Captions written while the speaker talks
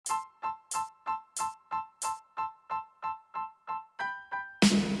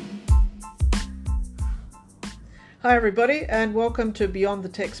Hi everybody, and welcome to Beyond the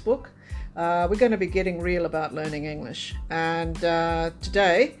Textbook. We're going to be getting real about learning English, and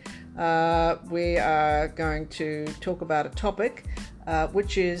today we are going to talk about a topic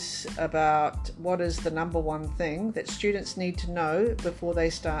which is about what is the number one thing that students need to know before they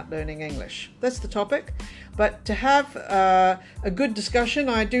start learning English. That's the topic, but to have a good discussion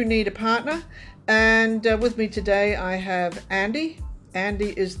I do need a partner, and with me today I have Andy.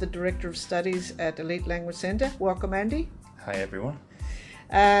 Andy is the Director of Studies at Elite Language Centre. Welcome, Andy. Hi, everyone.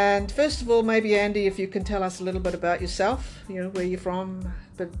 And first of all, maybe, Andy, if you can tell us a little bit about yourself, where you're from,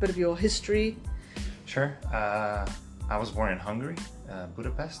 a bit of your history. Sure. I was born in Hungary,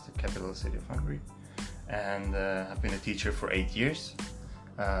 Budapest, the capital city of Hungary. And I've been a teacher for 8 years.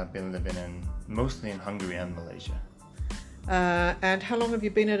 I've been living mostly in Hungary and Malaysia. And how long have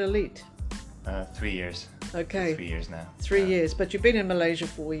you been at Elite? 3 years. Okay. 3 years now. 3 years, but you've been in Malaysia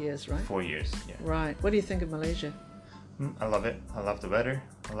 4 years, right? 4 years, yeah. Right. What do you think of Malaysia? I love it. I love the weather.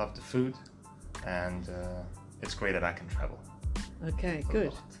 I love the food. And it's great that I can travel. Okay,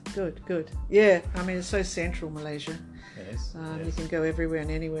 good. Yeah, I mean, it's so central, Malaysia. It is. You can go everywhere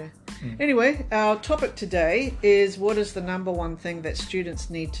and anywhere. Anyway, our topic today is what is the number one thing that students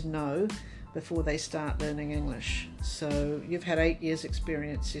need to know before they start learning English. So you've had 8 years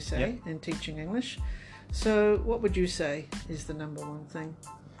experience, you say, in teaching English. So what would you say is the number one thing?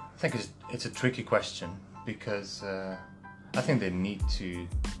 I think it's a tricky question because I think they need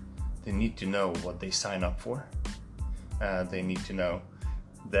to know what they sign up for. They need to know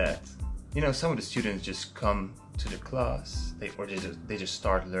that some of the students just come to the class, they just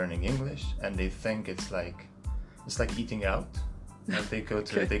start learning English, and they think it's like eating out. They go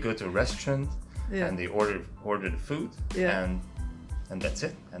to a restaurant and they order the food and that's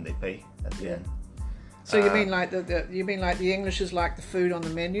it, and they pay at the end. So you mean like the English is like the food on the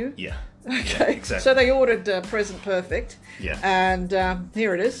menu? Yeah. Okay. Yeah, exactly. So they ordered Present Perfect. Yeah. And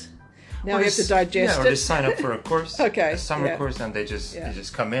here it is. Now we have to digest it. Or they sign up for a course, okay. A summer course, and they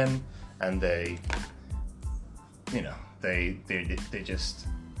just come in and they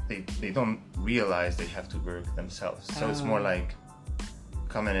don't realize they have to work themselves. So it's more like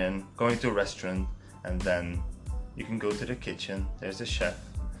coming in, going to a restaurant, and then you can go to the kitchen. There's a chef,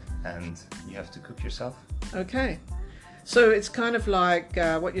 and you have to cook yourself. Okay. So it's kind of like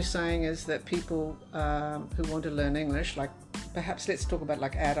what you're saying is that people who want to learn English, like perhaps let's talk about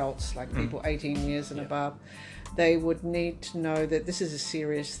like adults, like people 18 years and above, they would need to know that this is a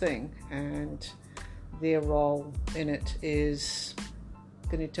serious thing, and their role in it is...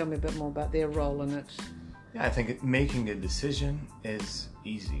 Can you tell me a bit more about their role in it? Yeah, I think making a decision is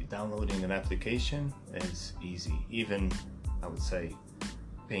easy. Downloading an application is easy. Even, I would say,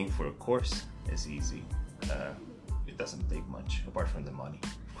 paying for a course is easy. It doesn't take much apart from the money,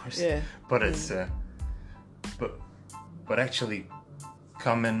 of course. Yeah. But it's but actually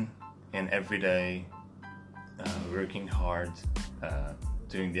coming in every day, working hard,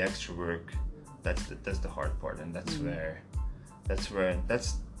 doing the extra work. That's the hard part, and that's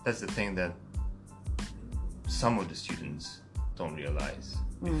the thing that some of the students don't realize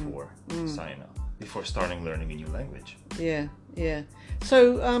before signing up, before starting learning a new language. Yeah.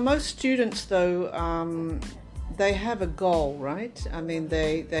 So most students, though, they have a goal, right? I mean,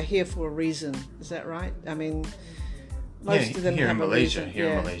 they're here for a reason. Is that right? I mean, most of them here have in a Malaysia. reason. Here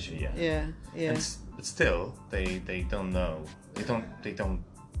in Malaysia, yeah. Yeah. But still, they don't know. They don't.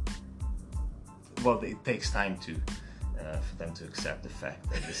 Well, it takes time for them to accept the fact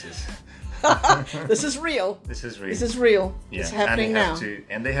that this is This is real. This is real. This is real. Yeah. It's happening now.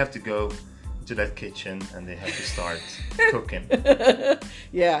 And they have to go to that kitchen and they have to start cooking.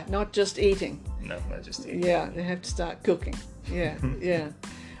 Yeah, not just eating. No, not just eating. Yeah, they have to start cooking. Yeah.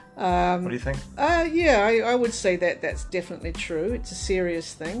 What do you think? I would say that's definitely true. It's a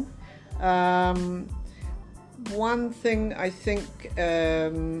serious thing. One thing I think,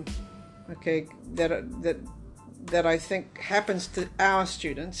 that I think happens to our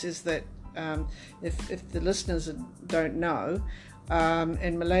students is that if the listeners don't know,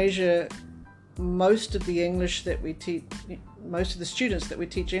 in Malaysia, most of the English that we teach, most of the students that we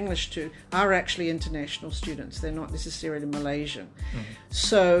teach English to are actually international students. They're not necessarily Malaysian.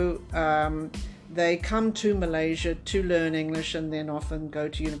 So they come to Malaysia to learn English and then often go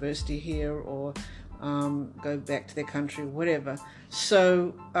to university here or go back to their country, whatever.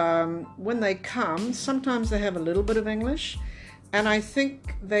 So when they come, sometimes they have a little bit of English, and I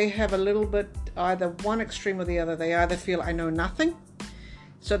think they have a little bit, either one extreme or the other. They either feel I know nothing,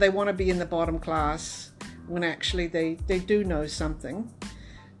 so they want to be in the bottom class when actually they do know something.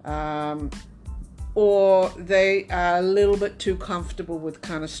 or they are a little bit too comfortable with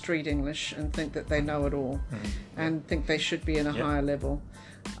kind of street English and think that they know it all, and think they should be in a higher level.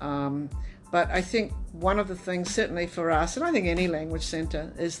 But I think one of the things, certainly for us, and I think any language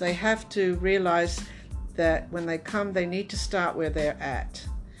centre, is they have to realise that when they come, they need to start where they're at.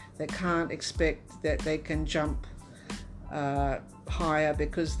 They can't expect that they can jump higher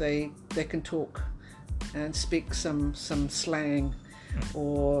because they can talk and speak some slang,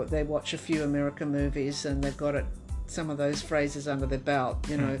 or they watch a few American movies and they've got some of those phrases under their belt,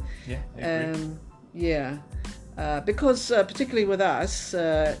 you know. Because particularly with us,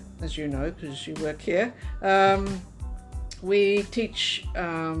 as you know, because you work here, we teach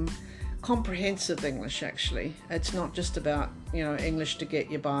comprehensive English. Actually, it's not just about, you know, English to get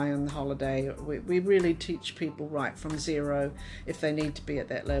you by on the holiday. We really teach people right from zero, if they need to be at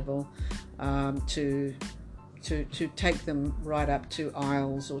that level, to take them right up to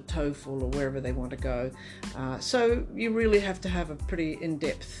IELTS or TOEFL or wherever they want to go. So you really have to have a pretty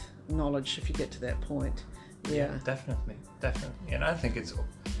in-depth knowledge if you get to that point. Yeah, definitely, and I think it's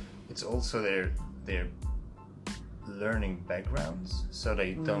also their learning backgrounds, so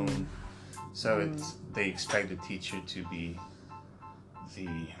they don't. So they expect the teacher to be the.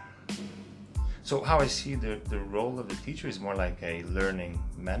 So how I see the role of the teacher is more like a learning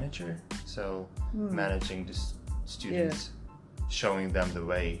manager. So managing the students, showing them the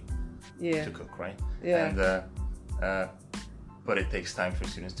way to cook, right? Yeah. And but it takes time for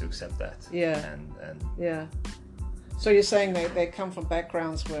students to accept that. Yeah. And So you're saying they come from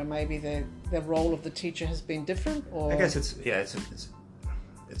backgrounds where maybe the role of the teacher has been different, or? I guess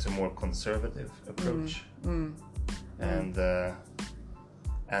it's a more conservative approach. And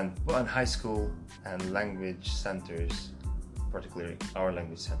well, in high school and language centers, particularly our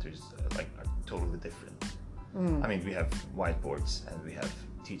language centers, are totally different. I mean, we have whiteboards and we have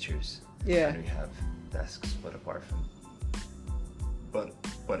teachers, and we have desks, but apart from,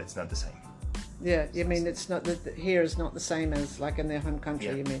 but it's not the same. Yeah, you mean it's not here is not the same as like in their home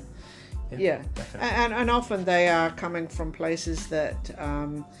country. You mean? Yeah. And often they are coming from places that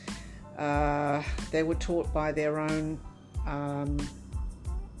they were taught by their own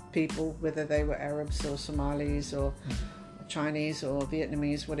people, whether they were Arabs or Somalis or Chinese or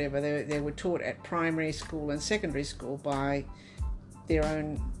Vietnamese, whatever. They were taught at primary school and secondary school by their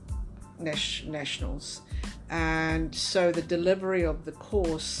own nationals, and so the delivery of the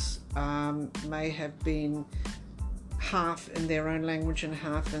course may have been half in their own language and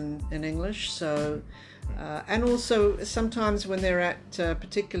half in English. So and also sometimes when they're at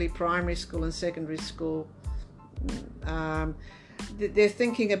particularly primary school and secondary school, they're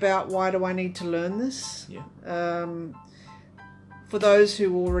thinking about, why do I need to learn this? For those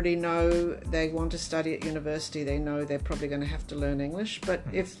who already know they want to study at university, they know they're probably going to have to learn English. But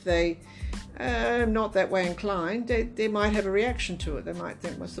if they are not that way inclined, they might have a reaction to it. They might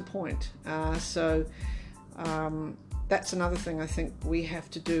think, what's the point? So that's another thing I think we have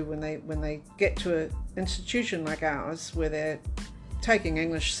to do when they get to an institution like ours, where they're taking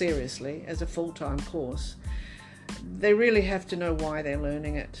English seriously as a full-time course. They really have to know why they're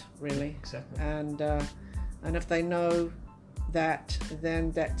learning it, really. Exactly. And if they know that,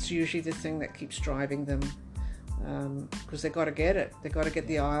 then that's usually the thing that keeps driving them, because they've got to get it. They've got to get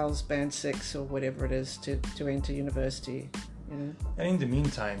the IELTS Band 6 or whatever it is to enter university. You know? And in the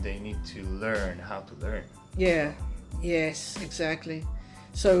meantime, they need to learn how to learn. Yeah. Yes, exactly.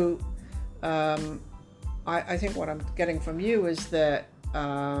 So I think what I'm getting from you is that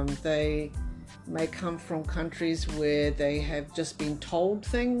they may come from countries where they have just been told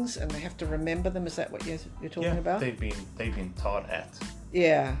things and they have to remember them. Is that what you're talking about? They've been taught at.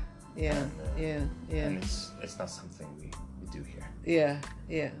 Yeah. And it's not something we do here.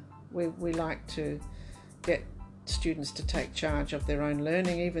 Yeah. We like to get students to take charge of their own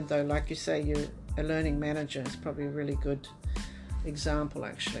learning, even though, like you say, you're a learning manager is probably a really good example,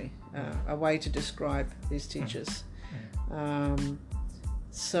 actually, a way to describe these teachers.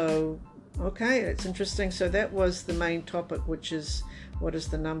 So, okay, it's interesting. So that was the main topic, which is, what is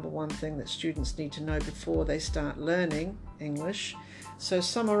the number one thing that students need to know before they start learning English? So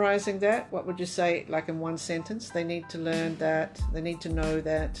summarizing that, what would you say, like in one sentence? They need to learn that, they need to know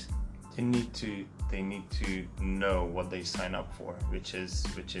that. They need to know what they sign up for, which is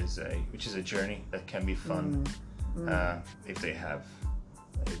a journey that can be fun if they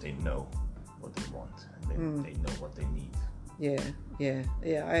know what they want and they know what they need. Yeah,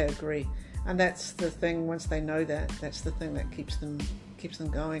 I agree. And that's the thing. Once they know that, that's the thing that keeps them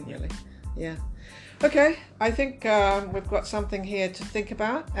going, really. Yeah. Okay, I think we've got something here to think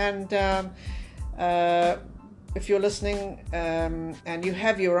about, and if you're listening and you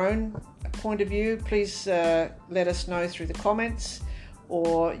have your own point of view, please let us know through the comments,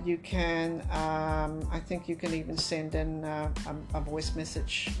 or you can, I think you can even send in a voice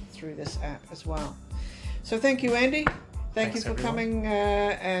message through this app as well. So thank you, Andy. Thanks you for everyone. coming,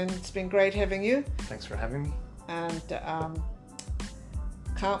 and it's been great having you. Thanks for having me. And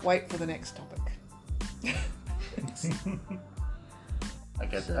can't wait for the next topic. I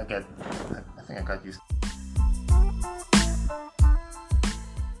think I got used.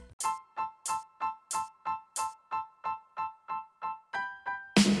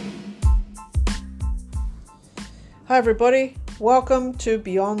 Hi everybody, welcome to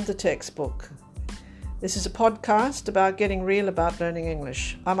Beyond the Textbook. This is a podcast about getting real about learning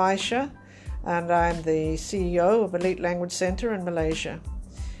English. I'm Aisha, and I'm the CEO of Elite Language Centre in Malaysia.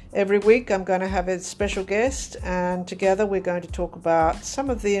 Every week I'm going to have a special guest, and together we're going to talk about some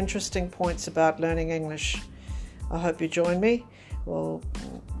of the interesting points about learning English. I hope you join me. Well,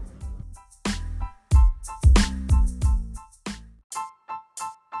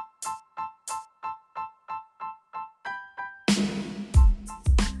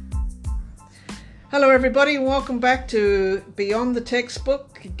 hello everybody, and welcome back to Beyond the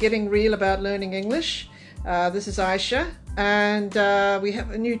Textbook, Getting Real About Learning English. This is Aisha, and we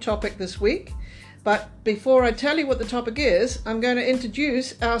have a new topic this week. But before I tell you what the topic is, I'm going to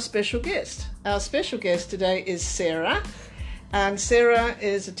introduce our special guest. Our special guest today is Sarah, and Sarah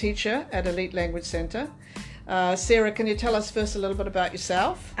is a teacher at Elite Language Centre. Sarah, can you tell us first a little bit about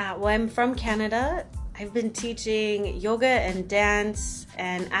yourself? Well, I'm from Canada. I've been teaching yoga and dance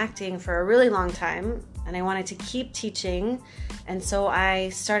and acting for a really long time, and I wanted to keep teaching, and so I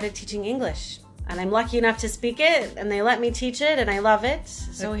started teaching English. And I'm lucky enough to speak it, and they let me teach it, and I love it.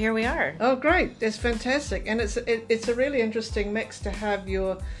 So here we are. Oh, great. That's fantastic. And it's a really interesting mix to have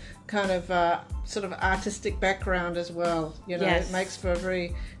your kind of sort of artistic background as well. You know, Yes. It makes for a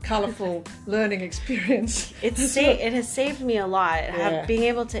very colourful learning experience. It has saved me a lot. Yeah. Being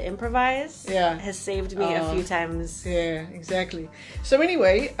able to improvise Yeah. has saved me a few times. Yeah, exactly. So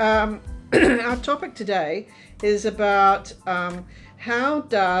anyway, our topic today is about how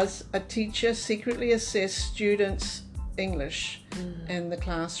does a teacher secretly assess students' English in the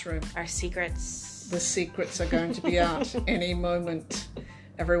classroom? Our secrets. The secrets are going to be out any moment.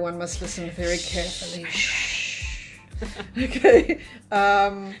 Everyone must listen very carefully. Okay.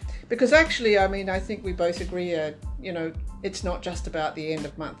 Because actually, I mean, I think we both agree, you know, it's not just about the end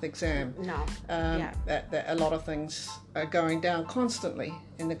of month exam. No. That a lot of things are going down constantly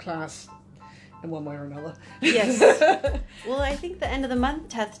in the class in one way or another. Yes. Well, I think the end of the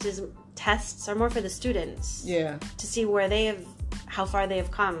month tests are more for the students. Yeah. To see how far they have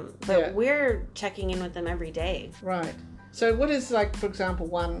come. But we're checking in with them every day. Right. So what is, like, for example,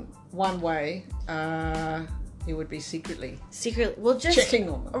 one way you would be secretly Well, just checking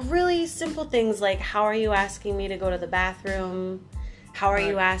on them? really simple things like, how are you asking me to go to the bathroom? How are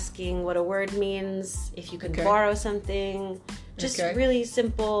you asking what a word means? If you can borrow something. Just really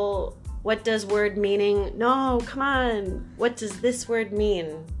simple. What does word meaning? No, come on. What does this word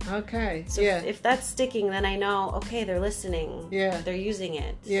mean? Okay. So if that's sticking, then I know, okay, they're listening. Yeah. They're using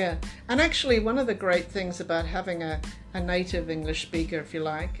it. Yeah. And actually, one of the great things about having a native English speaker, if you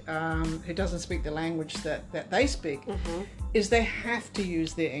like, who doesn't speak the language that they speak, is they have to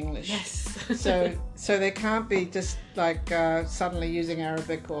use their English. Yes. so they can't be just like suddenly using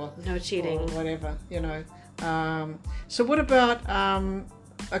Arabic or No cheating. or whatever, you know. So what about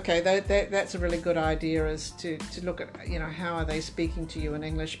okay, that's a really good idea, is to look at, you know, how are they speaking to you in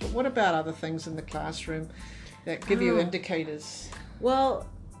English, but what about other things in the classroom that give you indicators? Well,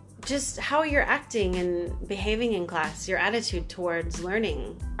 just how you're acting and behaving in class, your attitude towards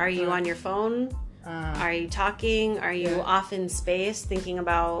learning. Are you on your phone? Are you talking? Are you off in space thinking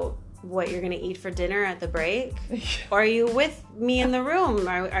about what you're going to eat for dinner at the break? Or are you with me in the room?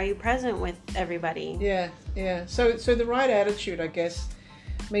 Are you present with everybody? Yeah. So the right attitude, I guess,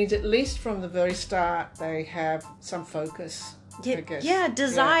 means at least from the very start they have some focus. I guess. Yeah,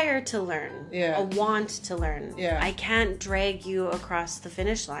 desire to learn. Yeah. A want to learn. Yeah. I can't drag you across the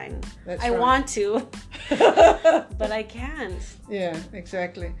finish line. That's I right. want to, but I can't. Yeah,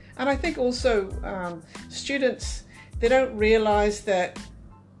 exactly. And I think also students, they don't realize that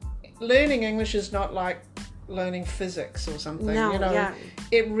learning English is not like learning physics or something. No, you know, yeah.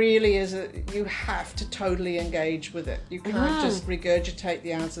 It really is. You have to totally engage with it. You can't just regurgitate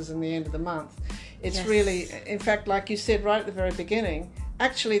the answers in the end of the month. It's really, in fact, like you said right at the very beginning,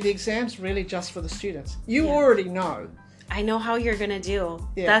 actually the exam's really just for the students. You already know I know how you're going to do.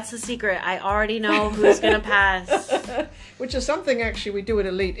 Yeah. That's the secret. I already know who's going to pass. Which is something actually we do at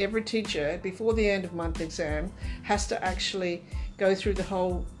Elite. Every teacher, before the end of month exam, has to actually go through the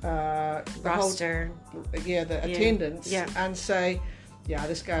whole Roster. the attendance, Yeah. and say, yeah,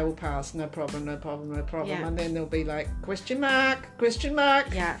 this guy will pass, no problem, no problem, no problem. Yeah. And then there'll be like, question mark.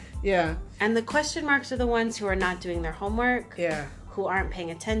 Yeah. Yeah, And the question marks are the ones who are not doing their homework, yeah, who aren't paying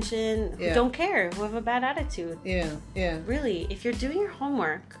attention, who Yeah. don't care, who have a bad attitude. yeah, yeah, Really, if you're doing your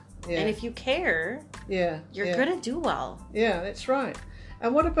homework Yeah. and if you care, yeah. you're yeah. going to do well. Yeah, that's right.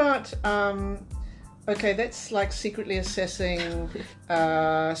 And what about, okay, that's like secretly assessing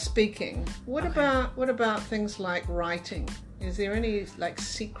speaking. What about things like writing? Is there any like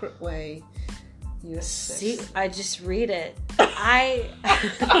secret way you assess? See, I just read it.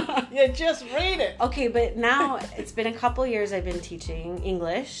 Yeah, just read it. Okay, but now it's been a couple years I've been teaching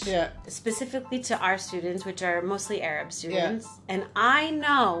English. Yeah. Specifically to our students, which are mostly Arab students. And I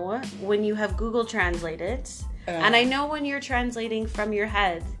know when you have Google Translate it, and I know when you're translating from your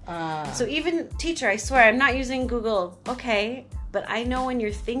head. So even, teacher, I swear, I'm not using Google. Okay, but I know when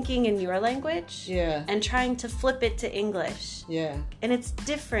you're thinking in your language Yeah. and trying to flip it to English. Yeah, And it's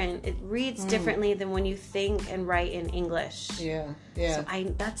different. It reads differently than when you think and write in English. yeah, yeah,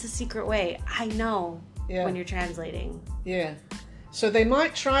 So that's a secret way. I know Yeah. when you're translating. yeah. So they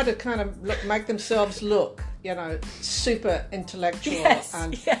might try to kind of make themselves look, you know, super intellectual Yes,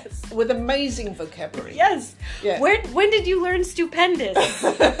 and yes. with amazing vocabulary. Yes. Yeah. When did you learn stupendous?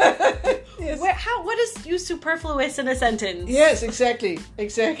 Yes. What is use superfluous in a sentence? Yes, exactly.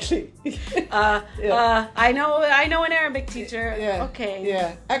 I know an Arabic teacher. Yeah. Okay.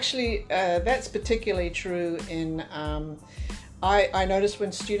 Yeah. Actually, that's particularly true in. I notice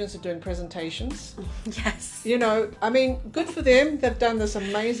when students are doing presentations. Yes. You know, I mean, good for them. They've done this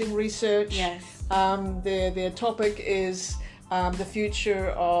amazing research. Yes. Their topic is the future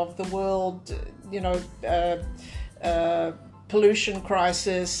of the world. You know, pollution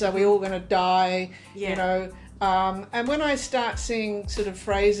crisis. Are we all going to die? Yeah. You know. And when I start seeing sort of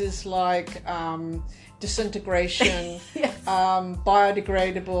phrases like disintegration, Yes.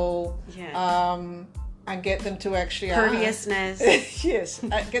 Biodegradable, Yeah. and get them to actually Courteousness. yes,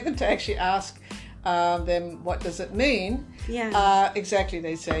 get them to actually ask them what does it mean. Yeah. Exactly,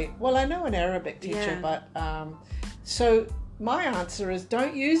 they say, well, I know an Arabic teacher, Yeah. but so my answer is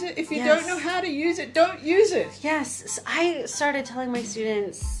don't use it. If you Yes. don't know how to use it, don't use it. Yes. So I started telling my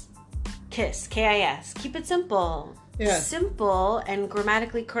students, KISS, K-I-S, keep it simple. Yeah. Simple and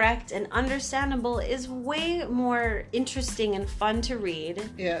grammatically correct and understandable is way more interesting and fun to read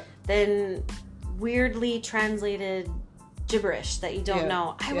Yeah, than weirdly translated gibberish that you don't Yeah,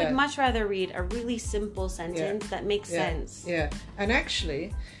 know. I yeah. would much rather read a really simple sentence that makes yeah, sense. yeah. And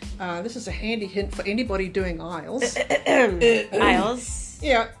actually, this is a handy hint for anybody doing IELTS. Aisles.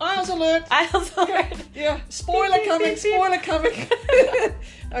 Yeah, IELTS alert. Aisles alert. Yeah, spoiler Beep, beep, coming, beep, beep. spoiler coming.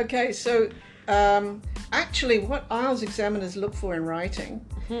 Okay, so actually what IELTS examiners look for in writing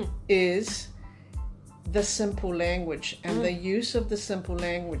is the simple language and the use of the simple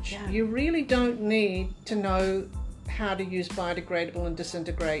language. Yeah. You really don't need to know how to use biodegradable and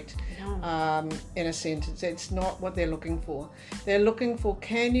disintegrate in a sentence. It's not what they're looking for. They're looking for,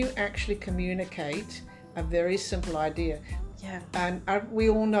 can you actually communicate a very simple idea? Yeah. And we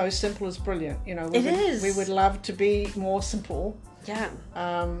all know simple is brilliant. You know, we would love to be more simple. Yeah.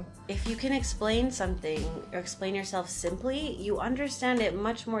 If you can explain something or explain yourself simply, you understand it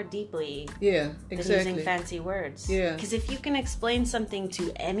much more deeply Yeah, than exactly. using fancy words. Yeah. Because if you can explain something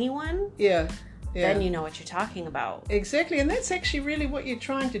to anyone, Yeah, yeah. then you know what you're talking about. Exactly, and that's actually really what you're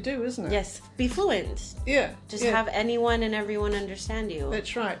trying to do, isn't it? Yes, be fluent. Yeah. Just yeah. have anyone and everyone understand you.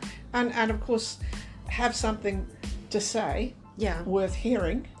 That's right, and of course, have something to say Yeah. worth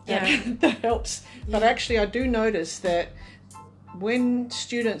hearing. Yeah. That helps. But actually, I do notice that when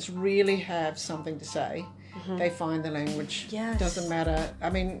students really have something to say, they find the language. Yes. Doesn't matter. I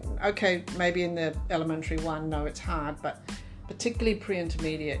mean, okay, maybe in the elementary one, no, it's hard, but particularly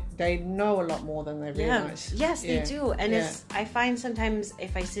pre-intermediate, they know a lot more than they realize. Yes, Yeah. they do. And Yeah. I find sometimes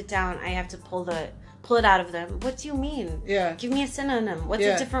if I sit down, I have to pull it out of them. What do you mean? Yeah. Give me a synonym. What's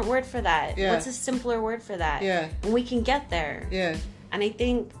Yeah. a different word for that? Yeah. What's a simpler word for that? Yeah. And we can get there. Yeah. And I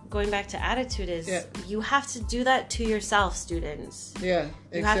think going back to attitude is Yeah. you have to do that to yourself, students. Yeah.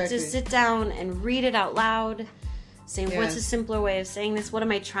 You Exactly. have to sit down and read it out loud. Say, Yeah. what's a simpler way of saying this? What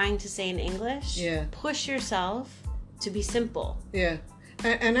am I trying to say in English? Yeah. Push yourself to be simple. Yeah,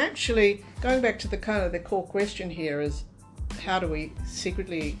 and actually, going back to the core question here is, how do we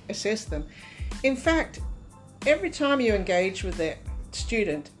secretly assess them? In fact, every time you engage with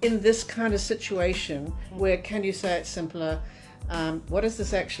student in this kind of situation where can you say it simpler? What does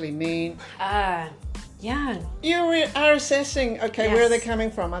this actually mean? Yeah. You are assessing, okay, Yes. where are they coming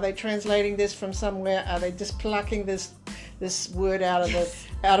from? Are they translating this from somewhere? Are they just plucking this word out of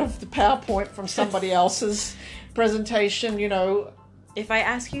the PowerPoint from somebody else's presentation, you know? If I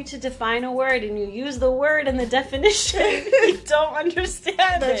ask you to define a word and you use the word and the definition, you don't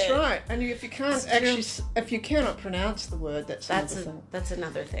understand That's it. right. And if you can't if you cannot pronounce the word, that's another thing. That's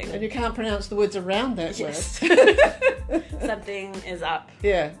another thing. And you can't pronounce the words around that Yes. word. Something is up.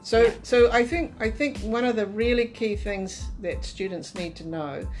 Yeah. So I think one of the really key things that students need to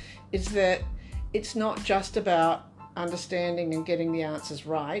know is that it's not just about understanding and getting the answers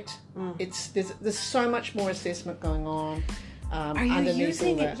right. There's so much more assessment going on. Are you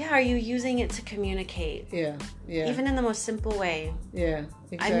using it? Yeah, are you using it to communicate? Yeah. Even in the most simple way. Yeah,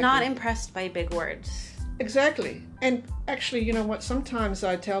 exactly. I'm not impressed by big words. Exactly. And actually, you know what? Sometimes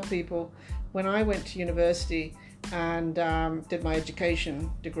I tell people when I went to university and did my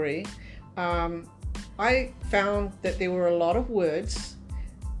education degree, I found that there were a lot of words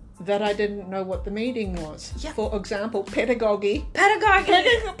that I didn't know what the meaning was. Yeah. For example, pedagogy. Pedagogy.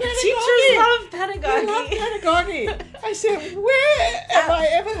 Teachers love pedagogy. I love pedagogy. I said, where have I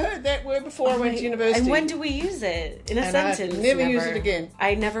ever heard that word before I went to university? And when do we use it in a And I sentence? never use it again.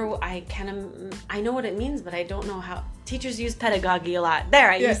 I know what it means, but I don't know how. Teachers use pedagogy a lot.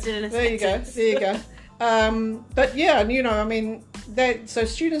 There, I used it in a sentence. There you go. But yeah, and you know, I mean, so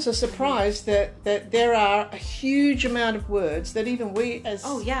students are surprised that there are a huge amount of words that even we as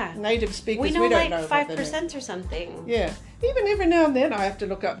native speakers, we know don't know like what they 5% or something. Yeah, even every now and then I have to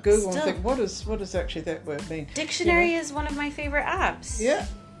look up Google Still. and think, what does actually that word mean? Dictionary is one of my favorite apps. Yeah,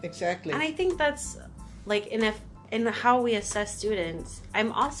 exactly. And I think that's like in how we assess students.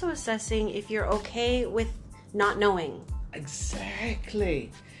 I'm also assessing if you're okay with not knowing.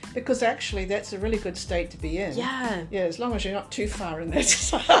 Exactly. Because actually that's a really good state to be in. Yeah. Yeah, as long as you're not too far in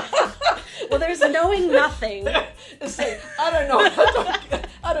that. Well, there's knowing nothing. It's like, I don't know.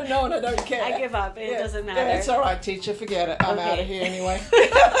 I don't know and I don't care. I give up. It doesn't matter. Yeah, it's all right, teacher. Forget it. I'm out of here anyway.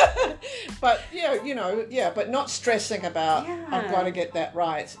 But but not stressing about I've got to get that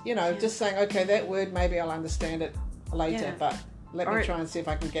right. You know, just saying, okay, that word maybe I'll understand it later, but let me try and see if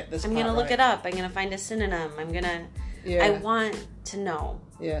I can get this. I'm gonna look it up. I'm gonna find a synonym. I want to know.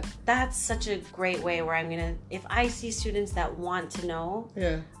 Yeah. That's such a great way where if I see students that want to know,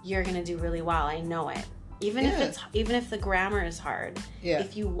 you're gonna do really well. I know it. Even if the grammar is hard,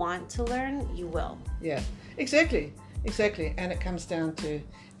 if you want to learn, you will. Yeah, exactly. And it comes down to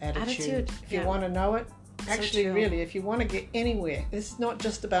attitude. If you want to know it, actually, really, if you want to get anywhere, this is not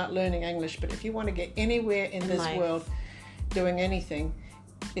just about learning English, but if you want to get anywhere in this world, doing anything,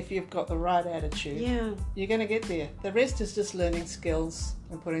 if you've got the right attitude, you're going to get there. The rest is just learning skills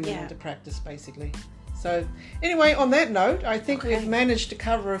and putting them into practice, basically. So anyway, on that note, I think we've managed to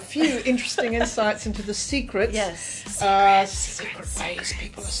cover a few interesting insights into the secrets. Secret ways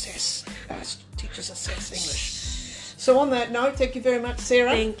people assess, teachers assess English. So on that note, thank you very much,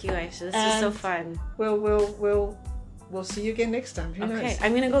 Sarah. Thank you, Aisha. This is so fun. We'll see you again next time. Who knows?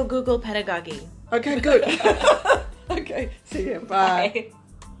 I'm going to go Google pedagogy. Okay, good. Okay, see you. Bye. Bye.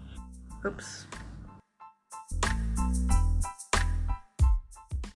 Oops.